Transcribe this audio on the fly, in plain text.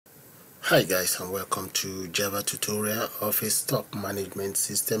Hi guys, and welcome to Java tutorial of a stock management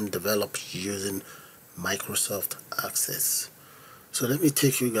system developed using Microsoft Access. So let me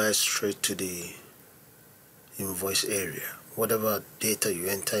take you guys straight to the invoice area. Whatever data you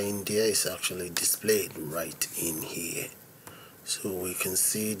enter in there is actually displayed right in here. So we can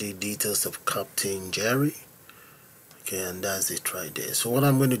see the details of Captain Jerry. Okay, and that's it right there. So what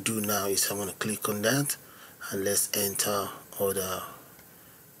I'm going to do now is I'm going to click on that and let's enter other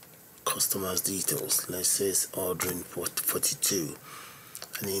customers details. Let's say it's ordering 42,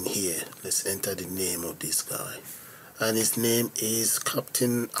 and in here let's enter the name of this guy, and his name is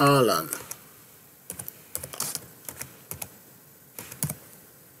Captain Alan.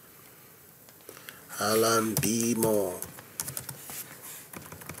 Alan B. Moore.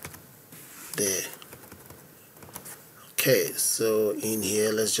 There. Okay, so in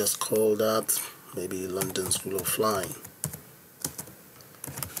here let's just call that maybe London School of Flying.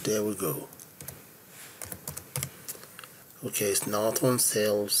 There we go. Okay, it's not on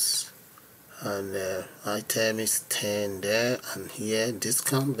sales, and item is 10 there, and here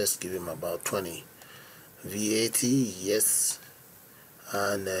discount, let's give him about 20. VAT, yes,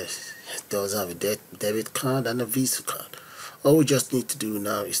 and it does have a debit card and a Visa card. All we just need to do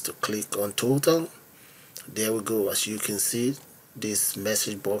now is to click on total. There we go. As you can see, this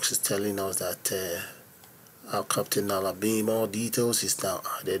message box is telling us that our Captain Alabama details is now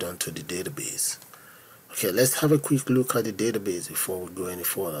added onto the database. Okay, let's have a quick look at the database before we go any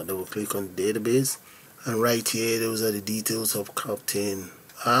further. Double click on the database, and right here those are the details of Captain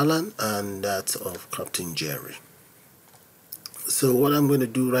Alan and that of Captain Jerry. So what I'm going to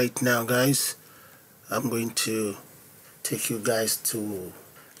do right now, guys, I'm going to take you guys to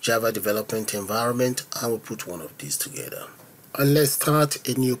Java development environment. I will put one of these together. And let's start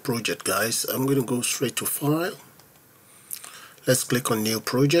a new project, guys. I'm going to go straight to File. Let's click on New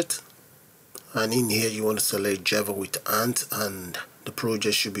Project. And in here you want to select Java with Ant, and the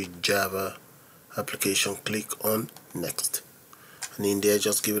project should be Java application. Click on Next. And in there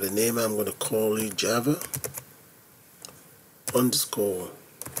just give it a name. I'm going to call it Java underscore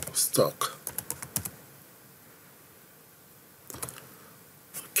stock.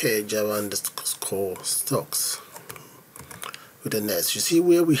 Okay, Java underscore stocks with an S. You see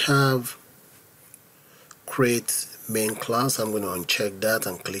where we have create main class. I'm going to uncheck that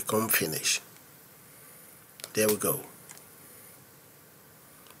and click on finish. There we go.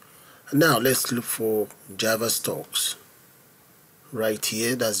 And now let's look for Java stocks. Right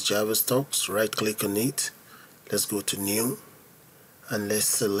here, that's Java stocks. Right click on it. Let's go to new, and let's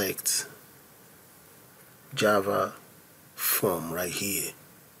select Java form right here.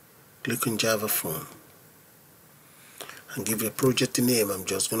 Click on Java form and give your project a name. I'm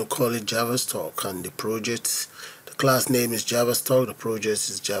just going to call it Java stock, and the class name is Java stock, the project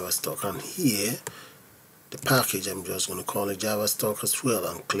is Java stock, and here the package I'm just going to call it Java stock as well,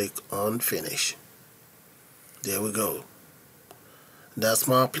 and click on finish. There we go. That's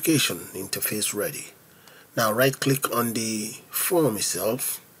my application interface ready. Now right click on the form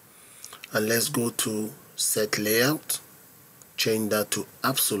itself, and let's go to set layout, change that to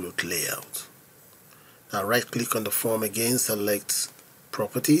absolute layout. Now right click on the form again, select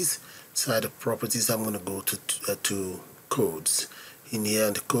properties. Inside the properties I'm going to go to codes. In here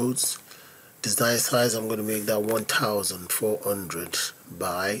on the codes, design size I'm going to make that 1400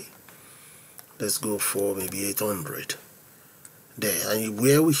 by, let's go for maybe 800. There, and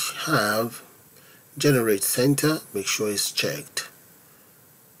where we have generate center, make sure it's checked.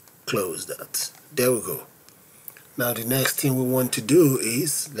 Close that. There we go. Now the next thing we want to do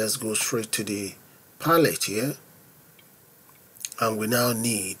is let's go straight to the palette here, and we now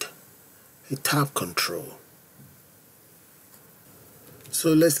need a tab control.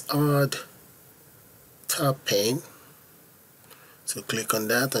 So let's add tab pane. So click on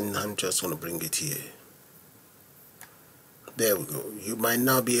that, and I'm just going to bring it here. There we go. You might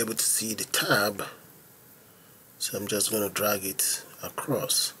not be able to see the tab, so I'm just going to drag it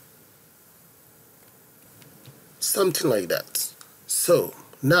across. Something like that. So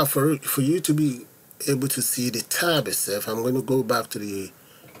now for you to be able to see the tab itself, I'm going to go back to the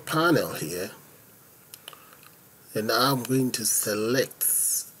panel here, and now I'm going to select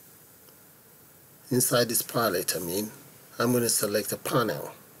inside this palette, I'm going to select a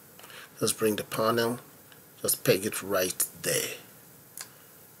panel. Just bring the panel, just peg it right there.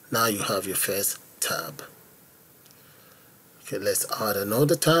 Now you have your first tab. Okay, let's add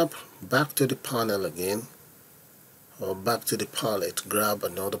another tab. Back to the panel again, or back to the palette, grab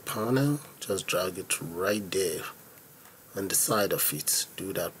another panel, just drag it right there on the side of it.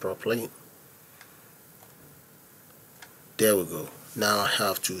 Do that properly. There we go. Now I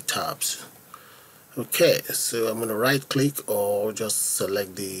have two tabs. Okay, so I'm going to right click or just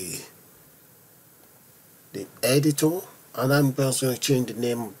select the editor, and I'm just going to change the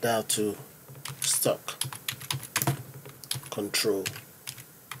name of that to stock control.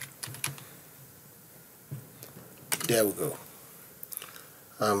 There we go.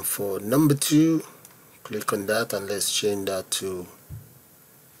 For number 2, click on that and let's change that to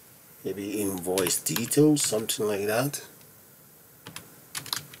maybe invoice details, something like that.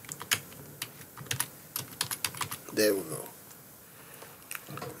 There we go.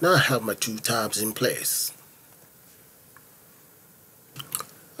 Now I have my two tabs in place.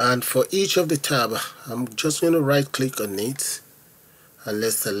 And for each of the tab, I'm just going to right click on it and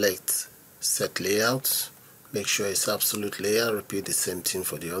let's select set layout. Make sure it's absolute layout. Repeat the same thing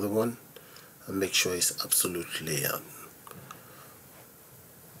for the other one and make sure it's absolute layout.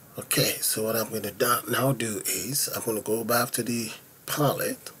 Okay, so what I'm going to now do is I'm going to go back to the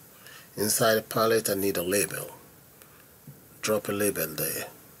palette. Inside the palette I need a label. Drop a label there.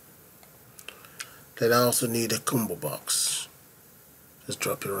 Then I also need a combo box. Just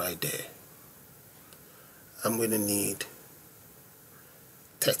drop it right there. I'm going to need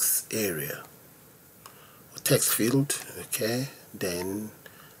text area or text field. Okay, then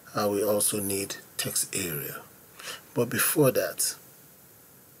I will also need text area. But before that,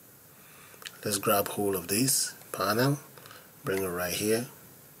 let's grab hold of this panel, bring it right here.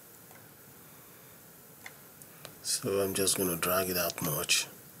 So I'm just going to drag it out much.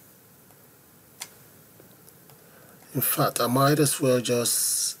 In fact, I might as well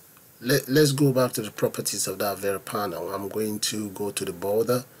just let's go back to the properties of that very panel. I'm going to go to the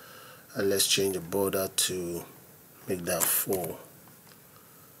border and let's change the border to make that 4.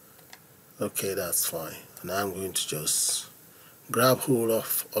 Okay, that's fine. And I'm going to just grab hold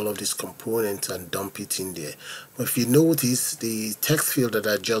of all of these components and dump it in there. But if you notice the text field that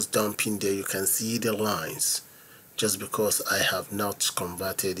I just dumped in there, you can see the lines just because I have not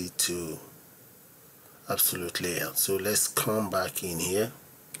converted it to absolute layout. So let's come back in here.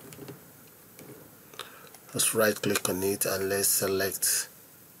 Let's right click on it and let's select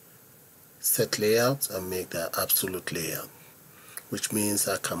set layout and make that absolute layout, which means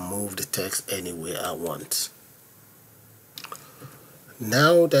I can move the text anywhere I want.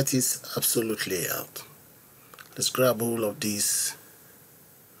 Now that is absolute layout, let's grab all of these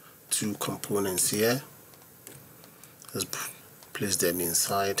two components here. Let's place them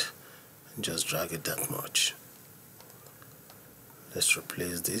inside and just drag it that much. Let's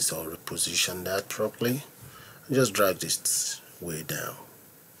replace this or reposition that properly and just drag this way down.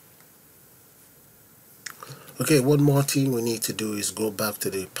 Okay, one more thing we need to do is go back to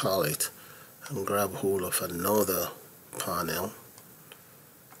the palette and grab hold of another panel.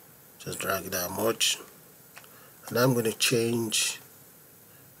 Just drag it that much, and I'm going to change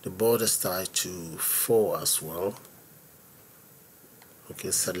the border style to 4 as well. Okay,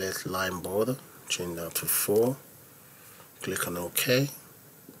 select line border, change that to 4, click on OK,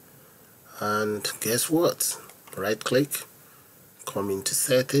 and guess what? Right click, come into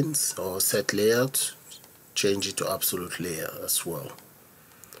settings or set layout, change it to absolute layout as well.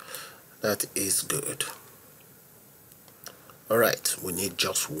 That is good. Alright, we need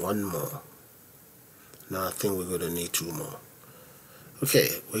just one more. Now I think we're going to need 2 more. Okay,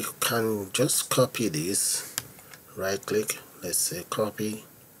 we can just copy this, right click, let's say copy,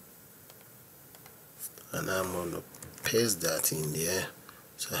 and I'm going to paste that in there.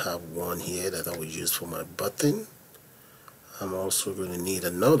 So I have one here that I will use for my button. I'm also going to need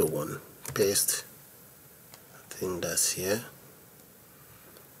another one, paste, I think that's here.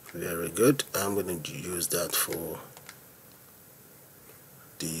 Very good. I'm going to use that for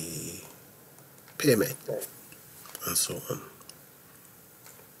the payment and so on.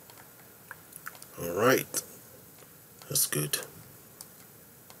 Alright, that's good.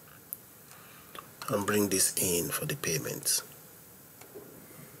 And bring this in for the payments.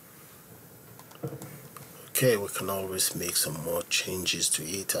 Okay, we can always make some more changes to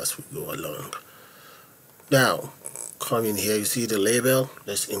it as we go along. Now, come in here, you see the label.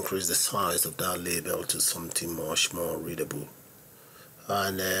 Let's increase the size of that label to something much more readable.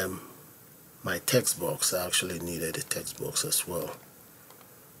 And my text box, I actually needed a text box as well.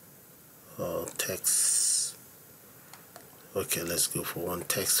 Text. Okay, let's go for one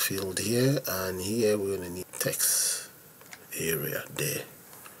text field here, and here we're going to need text area there.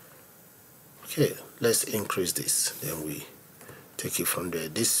 Okay, let's increase this, then we take it from there.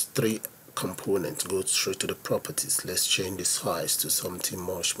 These 3 components go straight to the properties. Let's change the size to something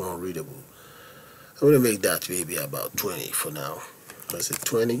much more readable. I'm going to make that maybe about 20 for now. Let's say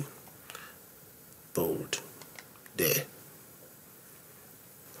 20, bold, there.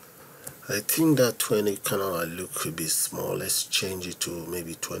 I think that 20 kind of look could be small. Let's change it to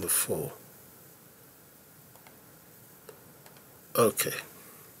maybe 24. Okay,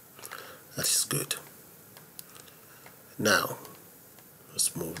 that is good. Now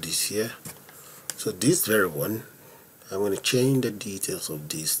let's move this here. So this very one, I'm going to change the details of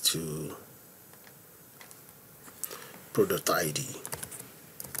this to product ID.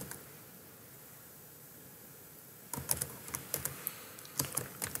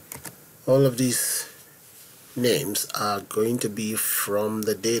 All of these names are going to be from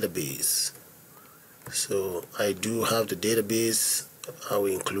the database. So I do have the database. I will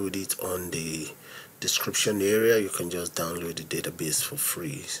include it on the description area. You can just download the database for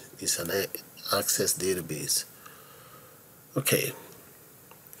free. It's an access database. Okay,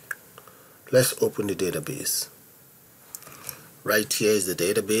 let's open the database. Right here is the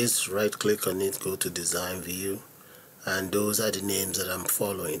database. Right click on it, go to design view, and those are the names that I'm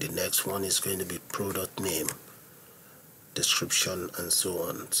following. The next one is going to be product name, description, and so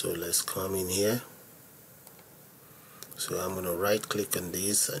on. So let's come in here. So I'm going to right click on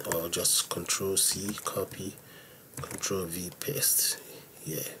this, or just Control C, copy, Control V, paste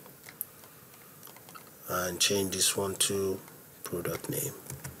here, and change this one to product name.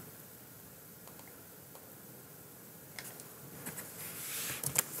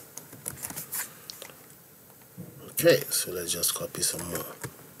 Okay, so let's just copy some more,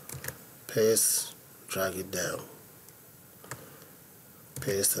 paste, drag it down,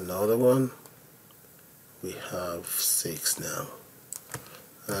 paste another one. We have 6 now.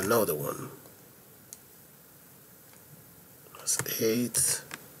 Another one. That's 8.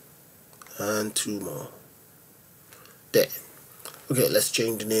 And 2 more. There. Okay, let's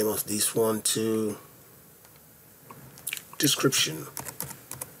change the name of this one to description.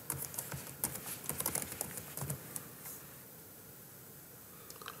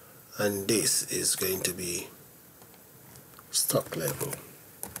 And this is going to be stock level.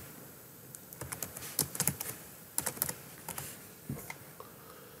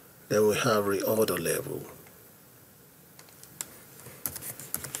 Then we have reorder level.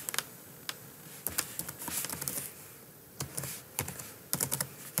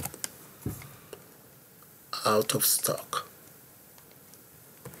 Out of stock.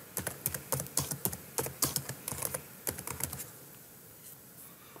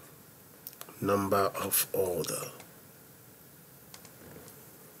 Number of order.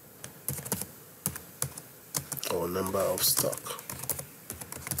 Or number of stock.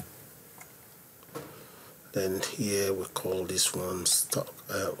 Then here we call this one stock,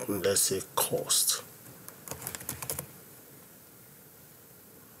 let's say cost.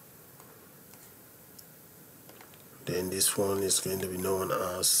 Then this one is going to be known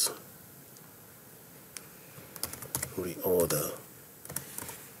as reorder.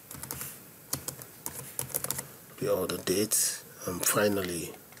 Reorder date, and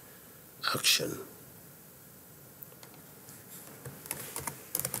finally action.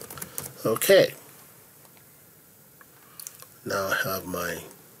 Okay. Now I have my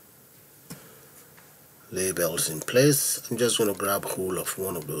labels in place. I'm just going to grab hold of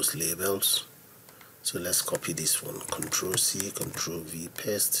one of those labels. So let's copy this one. Control C, Control V,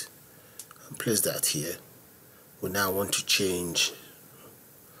 paste, and place that here. We now want to change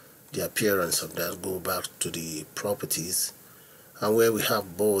the appearance of that. Go back to the properties, and where we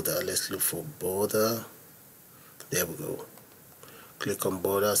have border, let's look for border. There we go. Click on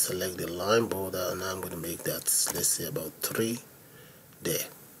border, select the line border, and I'm going to make that, let's say, about 3 there.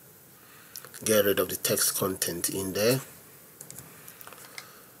 Get rid of the text content in there,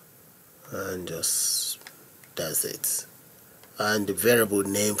 and just that's it. And the variable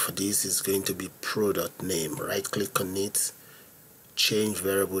name for this is going to be product name. Right click on it, change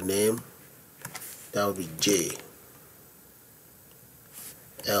variable name. That will be J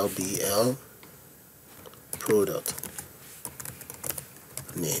LBL product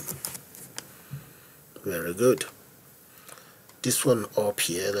name. Very good. This one up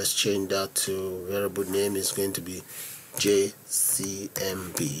here, let's change that to variable name is going to be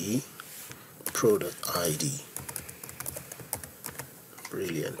JCMB product ID.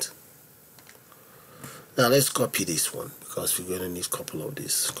 Brilliant. Now let's copy this one, because we're going to need a couple of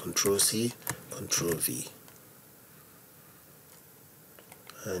these. Control C, Control V.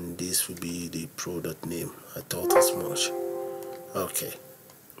 And this will be the product name. I thought as much. Okay,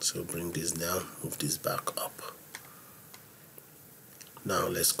 so bring this down, move this back up. Now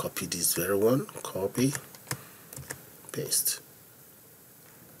let's copy this very one. Copy, paste.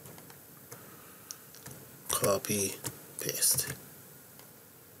 Copy, paste.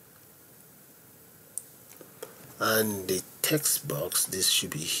 And the text box, this should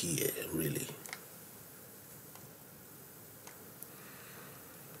be here really.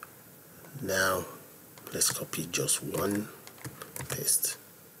 Now let's copy just one, paste.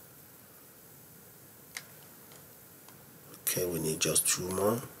 Okay, we need just two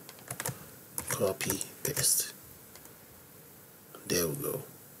more. Copy, paste. There we go. You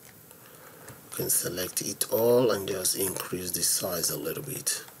can select it all and just increase the size a little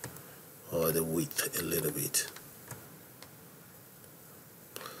bit, or the width a little bit.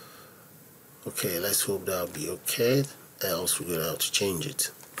 Okay, let's hope that'll be okay, else we're gonna have to change it.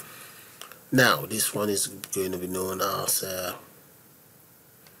 Now this one is going to be known as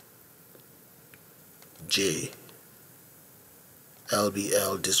JLBL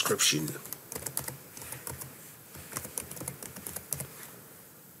description.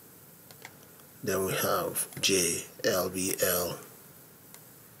 Then we have JLBL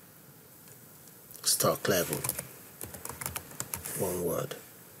stock level, one word.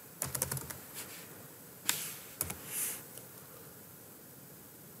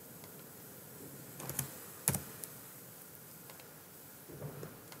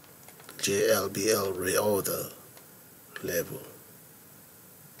 JLBL reorder level.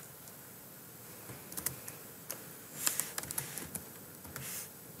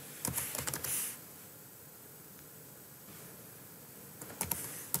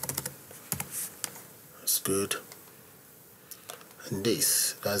 That's good. And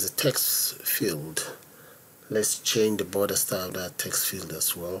this, that's a text field. Let's change the border style of that text field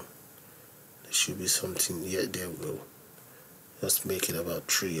as well. There should be something, yeah, there we go. Let's make it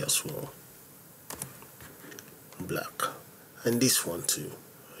about 3 as well. Black. And this one too,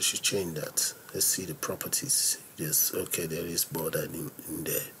 I should change that. Let's see the properties. Yes, okay, there is border in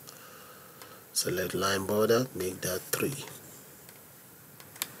there. Select line border, make that 3.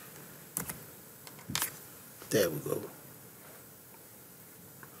 There we go.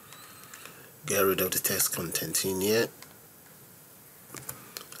 Get rid of the text content in here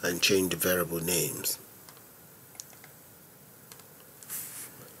and change the variable names.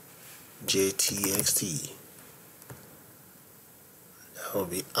 JTXT, that will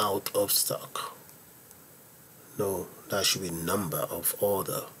be out of stock. No, that should be number of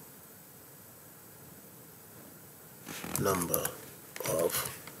order. Number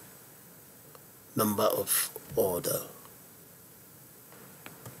of order.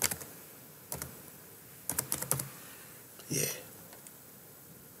 Yeah.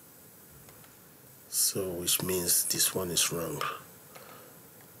 So which means this one is wrong.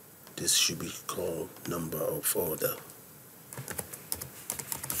 This should be called number of order.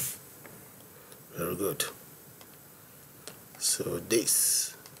 Very good. So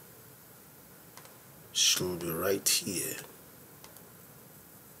this should be right here.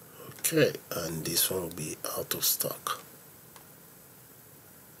 Okay, and this one will be out of stock.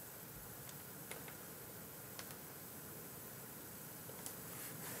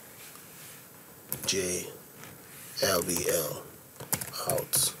 JLBL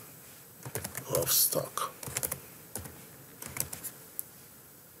out of stock.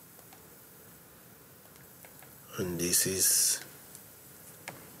 And this is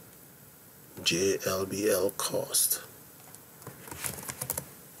JLBL cost.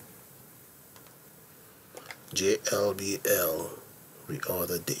 JLBL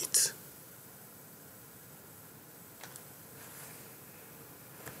reorder date.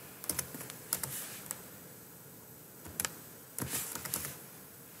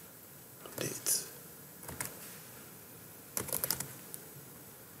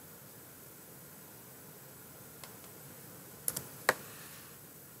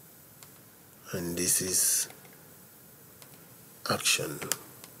 And this is action,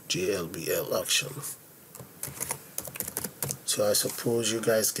 JLBL action. So I suppose you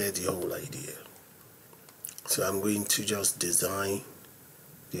guys get the whole idea. So I'm going to just design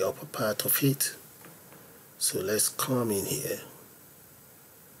the upper part of it. So let's come in here,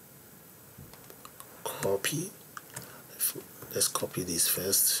 copy. Let's copy this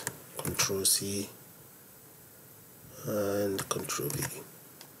first, Control C and Control V.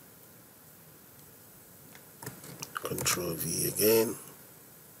 Control V again,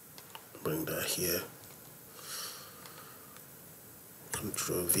 bring that here,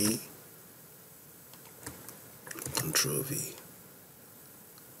 Control V, Control V,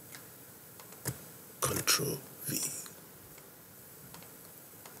 Control V.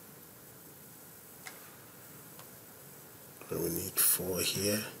 And we need 4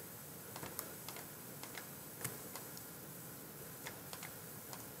 here.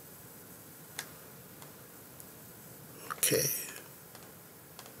 Okay.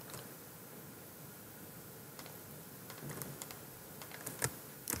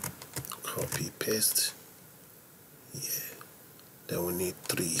 copy, paste. Yeah, then we need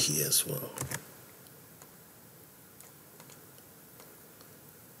 3 here as well.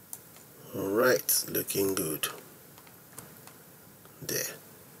 Alright, looking good there.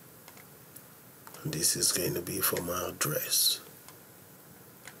 And this is going to be for my address.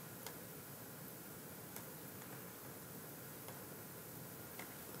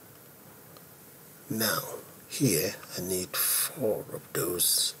 Now here I need 4 of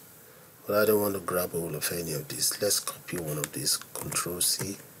those, but I don't want to grab all of any of these. Let's copy one of these, Control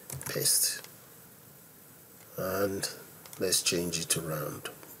C, paste, and let's change it around.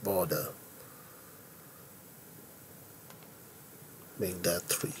 Border, make that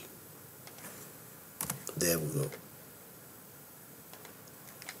 3. There we go.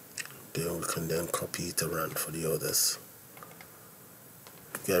 Then we can then copy it around for the others.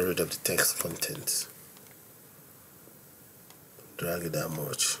 Get rid of the text contents. Drag it that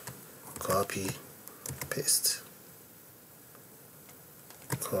much. Copy, paste.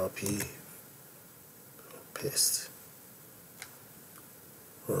 Copy, paste.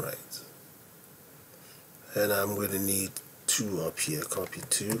 Alright. And I'm going to need 2 up here. Copy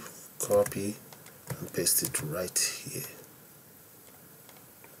 2, copy, and paste it right here.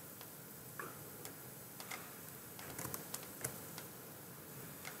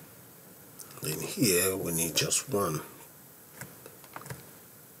 Then here we need just 1.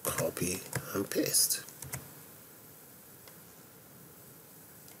 Copy and paste.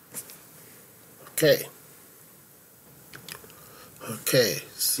 Okay. Okay,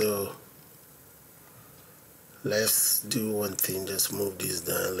 so let's do one thing. Just move this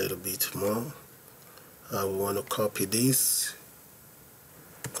down a little bit more. We want to copy this.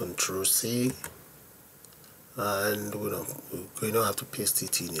 Control C. And we don't have to paste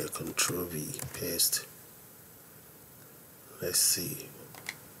it in here. Control V, paste. Let's see.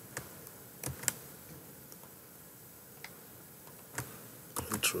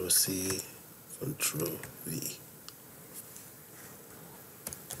 Control C, Control V.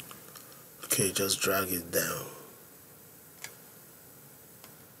 Okay, just drag it down.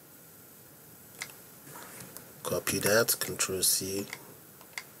 Copy that, Control C.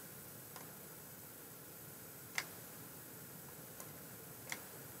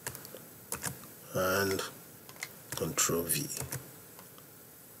 And Control V.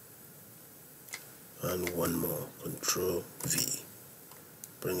 And one more, Control V.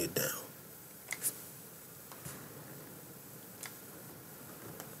 Bring it down.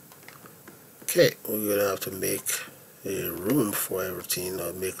 Okay, we're gonna have to make a room for everything,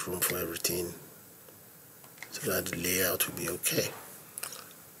 or make room for everything, so that the layout will be okay.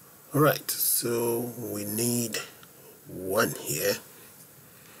 Alright, so we need 1 here.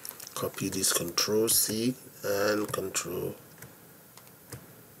 Copy this, Control C and Control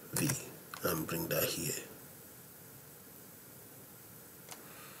V, and bring that here.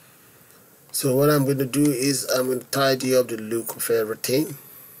 So what I'm going to do is I'm going to tidy up the look of everything.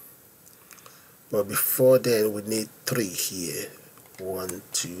 But before then, we need 3 here. 1,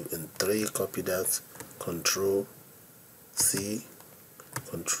 2, and 3. Copy that. Control C,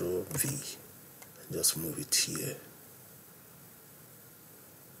 Control V. And just move it here.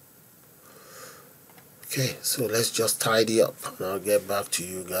 Okay, so let's just tidy up, and I'll get back to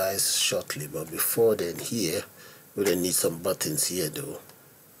you guys shortly. But before then, here we're gonna need some buttons here though.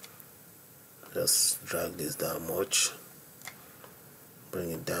 Just drag this down much,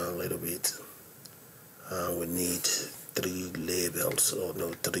 bring it down a little bit. We need 3 labels, or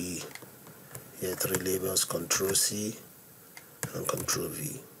no, 3. Yeah, 3 labels. Control C and Control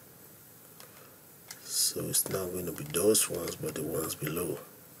V. So it's not going to be those ones, but the ones below,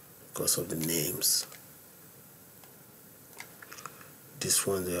 because of the names. This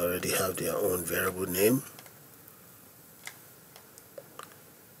one, they already have their own variable name.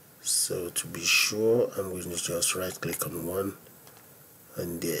 So to be sure, I'm going to just right click on one,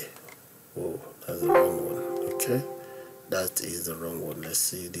 and there. Oh, that's the wrong one. Okay, that is the wrong one. Let's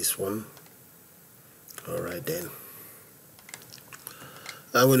see this one. Alright then,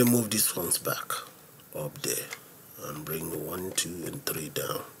 I'm going to move these ones back up there and bring the 1, 2, and 3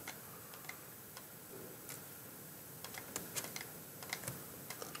 down.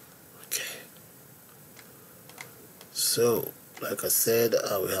 Okay, so like I said,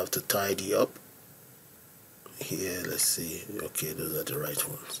 I will have to tidy up here. Let's see. Okay, those are the right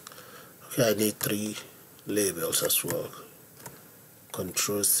ones. Okay, I need 3 labels as well.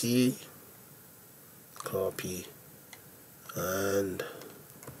 Control C, copy, and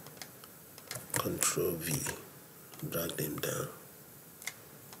Control V. Drag them down.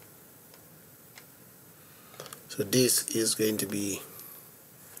 So this is going to be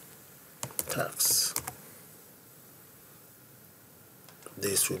tax.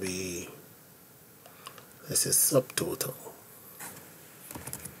 This will be, let's say, subtotal.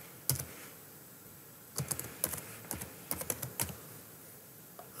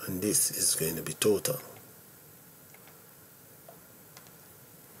 And this is going to be total.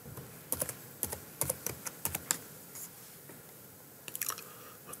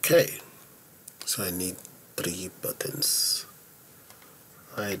 Okay, so I need 3 buttons.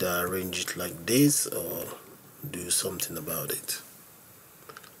 Either arrange it like this or do something about it.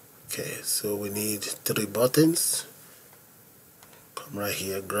 Okay, so we need 3 buttons. Come right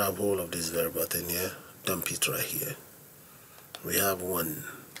here, grab hold of this very button here, dump it right here. We have 1.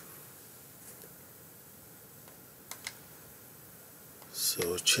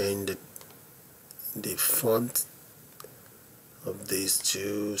 So change the font of these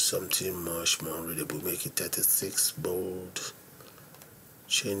to something much more readable. Make it 36 bold.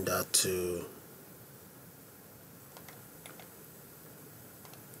 Change that to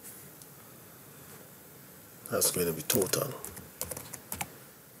that's going to be total.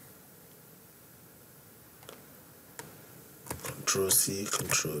 Control C,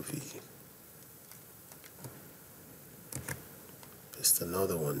 Control V. Just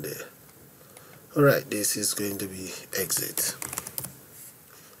another one there. Alright, this is going to be exit.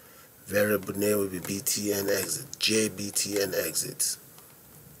 Variable name will be btn exit, jbtn exit.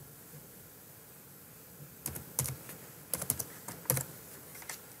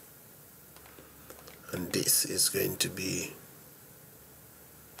 And this is going to be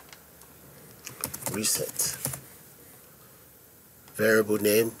reset. Variable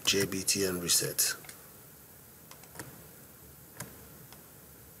name jbtn reset.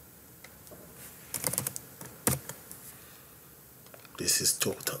 This is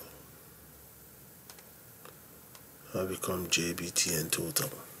total. I'll become jbtn total.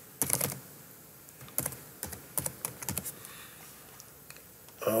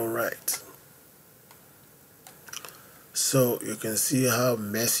 Alright. So you can see how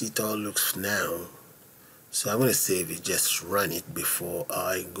messy it all looks now. So I'm going to save it, just run it before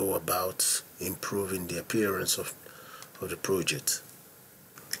I go about improving the appearance of the project.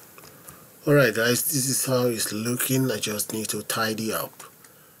 Alright guys, this is how it's looking. I just need to tidy up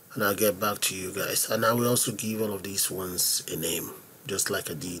and I'll get back to you guys. And I will also give all of these ones a name, just like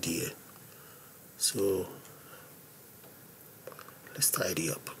I did here. So let's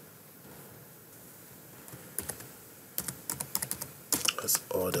tidy up. As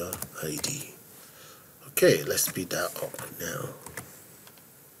order ID. Okay, let's speed that up now.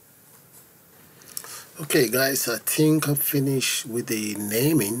 Okay guys, I think I've finished with the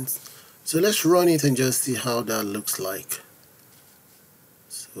naming. So let's run it and just see how that looks like.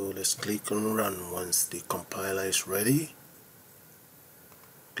 So let's click on run once the compiler is ready.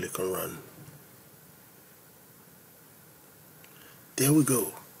 Click on run. There we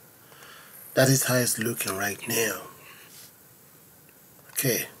go. That is how it's looking right now.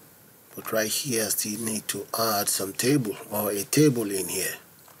 Okay, but right here I still need to add some table or a table in here.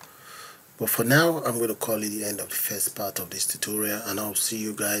 But for now, I'm going to call it the end of the first part of this tutorial and I'll see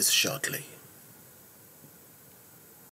you guys shortly.